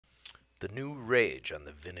The new rage on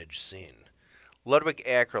the vintage scene. Ludwig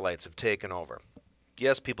acrylites have taken over.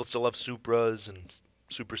 Yes, people still have Supras and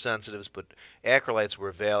super sensitives, but acrylites were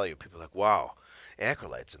a value. People are like, wow,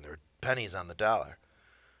 acrylites, and they're pennies on the dollar.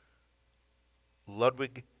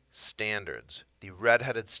 Ludwig standards, the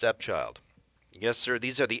red-headed stepchild. Yes, sir,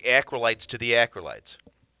 these are the acrylites to the acrylites.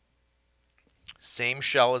 Same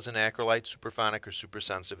shell as an acrylite, superphonic or super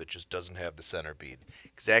sensitive, it just doesn't have the center bead.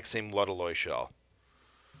 Exact same Ludaloy shell.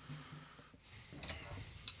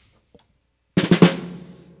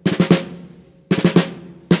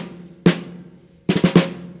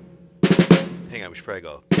 Hang on, we should probably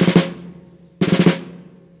go.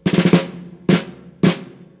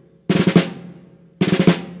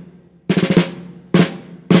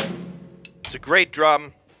 It's a great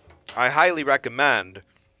drum. I highly recommend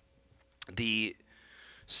the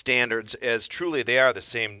standards, as truly they are the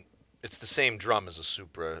same. It's the same drum as a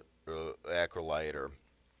Supra acrylite, or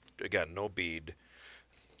again, no bead.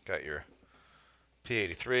 Got your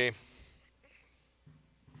P83.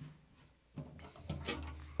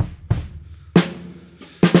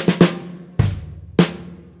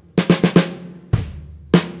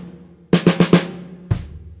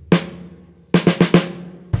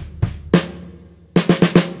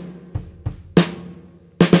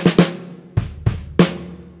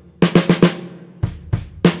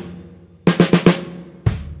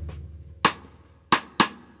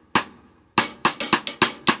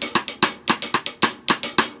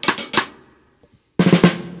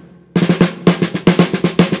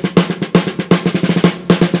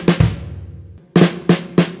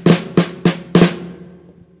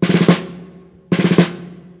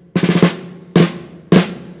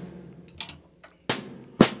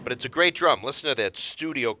 But it's a great drum. Listen to that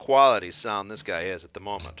studio quality sound this guy has at the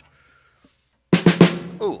moment.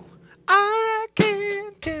 Ooh. I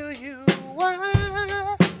can't tell you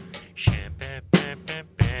why.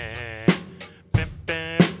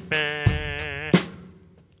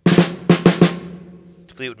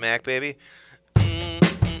 Fleetwood Mac, baby.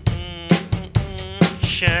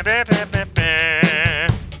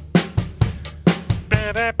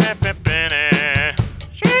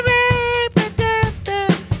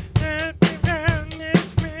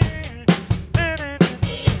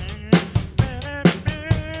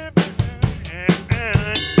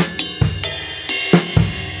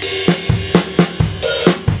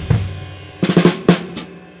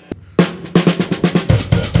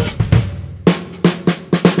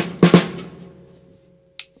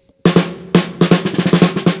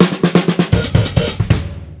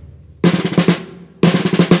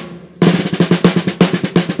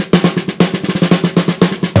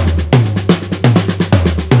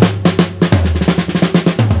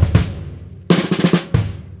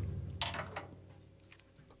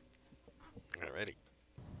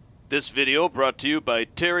 This video brought to you by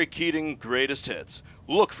Terry Keating Greatest Hits.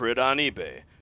 Look for it on eBay.